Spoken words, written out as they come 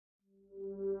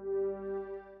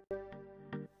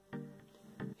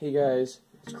Hey guys,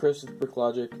 it's Chris with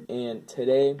Bricklogic, and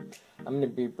today I'm going to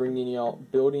be bringing y'all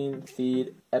Building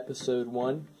Feed Episode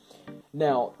 1.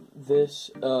 Now,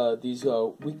 these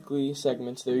weekly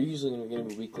segments, they're usually going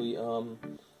to be weekly,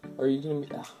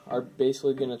 are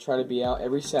basically going to try to be out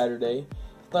every Saturday.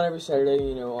 If not every Saturday,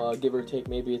 give or take,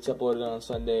 maybe it's uploaded on a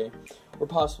Sunday, or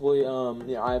possibly,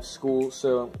 I have school,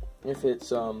 so if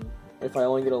I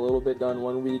only get a little bit done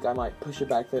one week, I might push it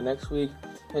back to the next week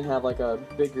and have like a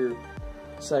bigger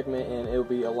segment, and it'll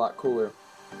be a lot cooler.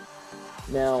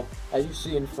 Now, as you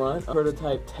see in front,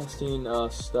 prototype testing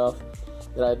stuff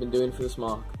that I've been doing for this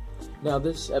mock. Now,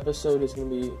 this episode is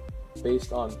going to be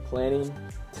based on planning,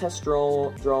 test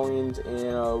drawings, and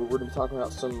we're going to be talking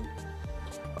about some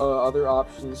other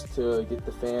options to get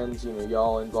the fans,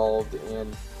 y'all involved,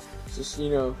 and just,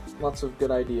 lots of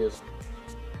good ideas.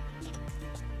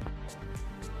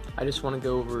 I just want to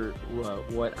go over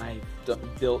what I've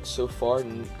built so far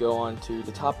and go on to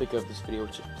the topic of this video,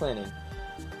 which is planning.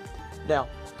 Now,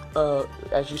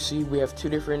 as you see, we have two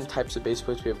different types of base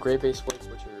plates. We have gray base plates,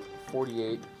 which are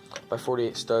 48 by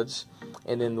 48 studs,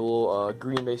 and then the little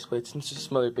green base plates, and just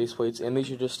some other base plates, and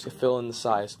these are just to fill in the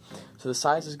size. So the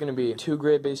size is going to be 2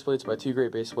 gray base plates by 2 gray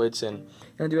base plates, and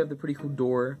I do have the pretty cool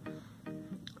door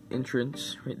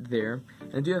entrance right there,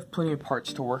 and I do have plenty of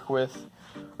parts to work with.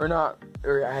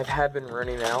 Or I have been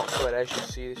running out, but as you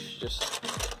see, this is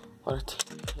just a lot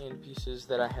of tan pieces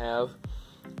that I have,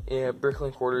 and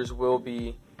bricklaying quarters will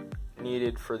be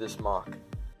needed for this mock.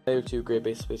 The other 2 gray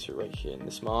base plates are right here in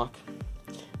this mock,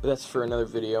 but that's for another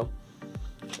video.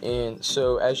 And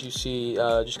so, as you see,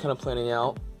 just kind of planning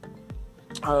out.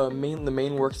 The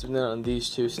main work's been done on these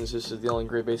two, since this is the only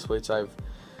gray base plates I've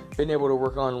been able to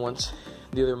work on once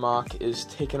the other mock is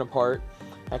taken apart.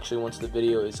 Actually, once the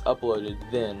video is uploaded,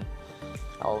 then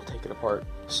I'll take it apart.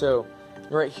 So,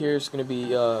 right here is going to be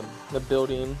the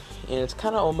building, and it's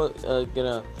kind of almost going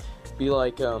to be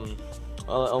like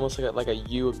almost like a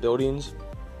U of buildings.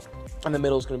 In the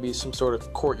middle is going to be some sort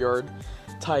of courtyard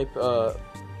type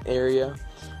area.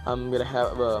 I'm going to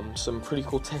have some pretty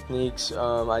cool techniques.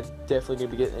 I'm definitely going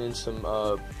to be getting in some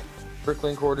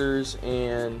bricklaying quarters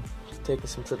and taking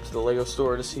some trips to the Lego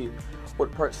store to see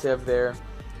what parts they have there.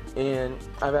 And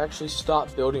I've actually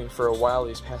stopped building for a while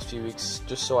these past few weeks,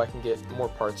 just so I can get more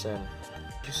parts in.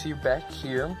 You see back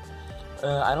here,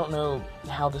 I don't know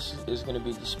how this is going to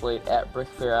be displayed at Brick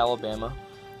Fair, Alabama,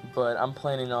 but I'm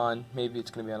planning on, maybe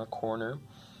it's going to be on a corner.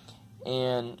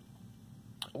 And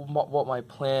what my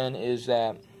plan is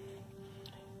that,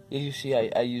 as you see,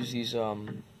 I use these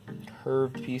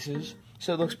curved pieces,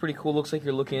 so it looks pretty cool. Looks like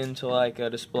you're looking into like a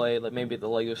display, like maybe at the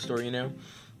Lego store,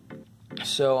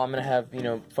 So I'm going to have,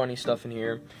 funny stuff in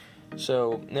here.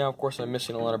 So now, of course, I'm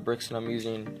missing a lot of bricks, and I'm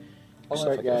using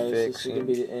Alright guys, this is going to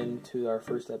be the end to our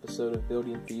first episode of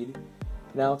Building Feed.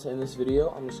 Now, to end this video,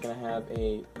 I'm just going to have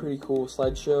a pretty cool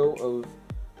slideshow of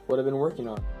what I've been working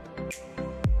on.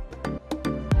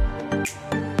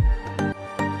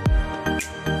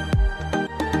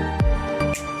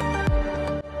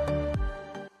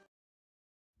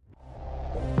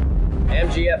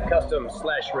 MGF Custom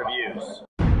 /Reviews.